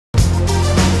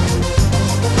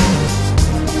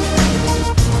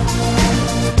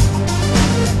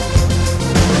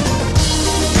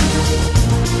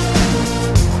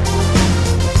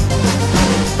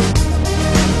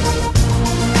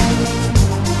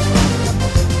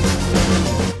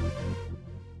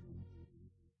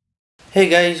Hey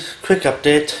guys, quick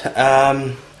update.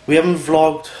 We haven't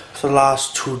vlogged for the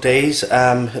last 2 days.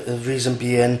 The reason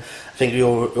being, I think we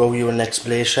owe you an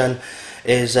explanation,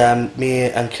 is me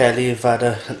and Kelly have had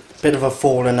a bit of a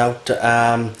falling out.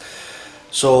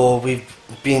 So we've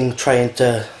been trying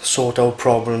to sort our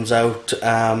problems out,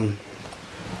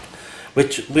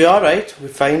 which we're alright, we're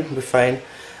fine.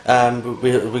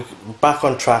 We're back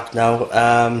on track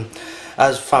now.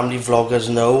 As family vloggers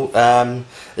know,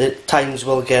 times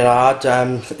will get hard.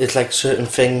 It's like certain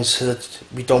things that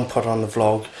we don't put on the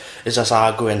vlog is us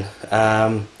arguing,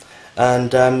 and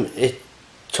it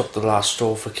took the last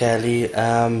straw for Kelly.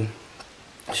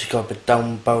 She got a bit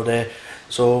down about it,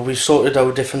 so we sorted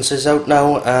our differences out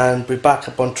now and we're back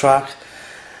up on track.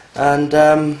 And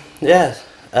yeah,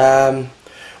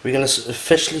 we're going to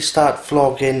officially start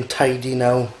vlogging tidy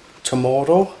now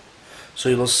tomorrow. So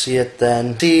you'll see it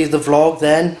then. See the vlog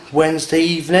then, Wednesday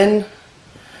evening.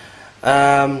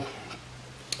 That's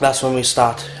when we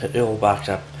start it all back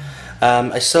up.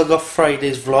 I still got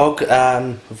Friday's vlog.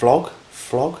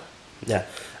 Yeah.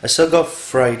 I still got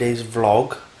Friday's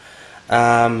vlog.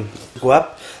 Go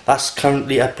up. That's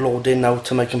currently uploading now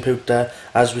to my computer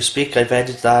as we speak. I've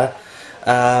edited that.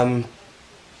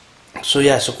 So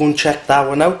yeah, so go and check that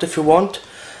one out if you want.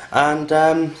 And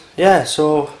yeah,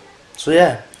 so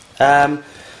yeah.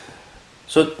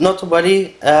 So not to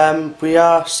worry, we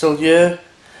are still here,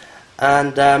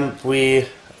 and we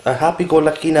are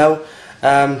happy-go-lucky now.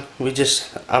 We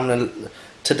just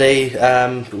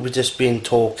today we just been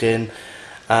talking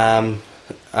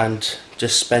and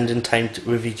just spending time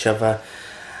with each other.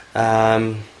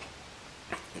 So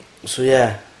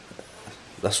yeah,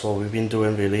 that's what we've been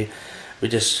doing really. We're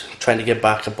just trying to get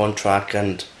back up on track,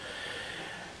 and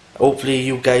hopefully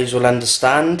you guys will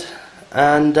understand.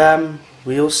 And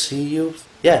we'll see you,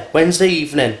 yeah, Wednesday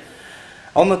evening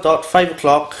on the dot, 5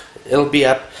 o'clock. It'll be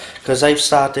up because I've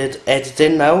started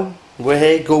editing now.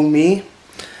 Hey, go me.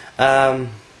 So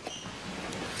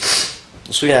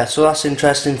yeah, so that's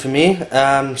interesting for me.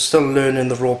 Still learning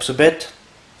the ropes a bit.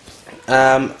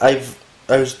 I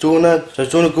was doing a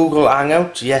Google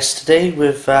Hangout yesterday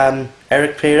with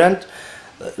Eric Parent.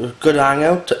 Good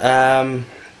hangout. I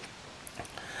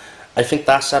think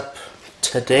that's up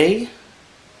today.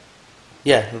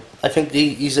 Yeah, I think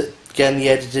he's getting the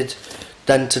edited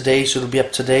done today, so it'll be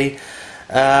up today.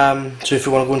 So if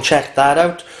you want to go and check that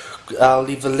out, I'll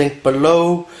leave the link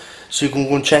below so you can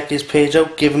go and check his page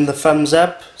out. Give him the thumbs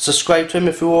up, subscribe to him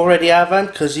if you already haven't,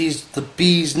 because he's the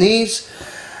bee's knees.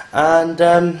 And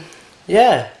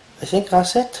yeah, I think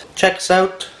that's it. Check us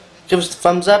out, give us the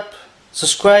thumbs up,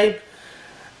 subscribe,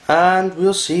 and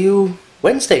we'll see you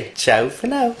Wednesday. Ciao for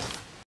now.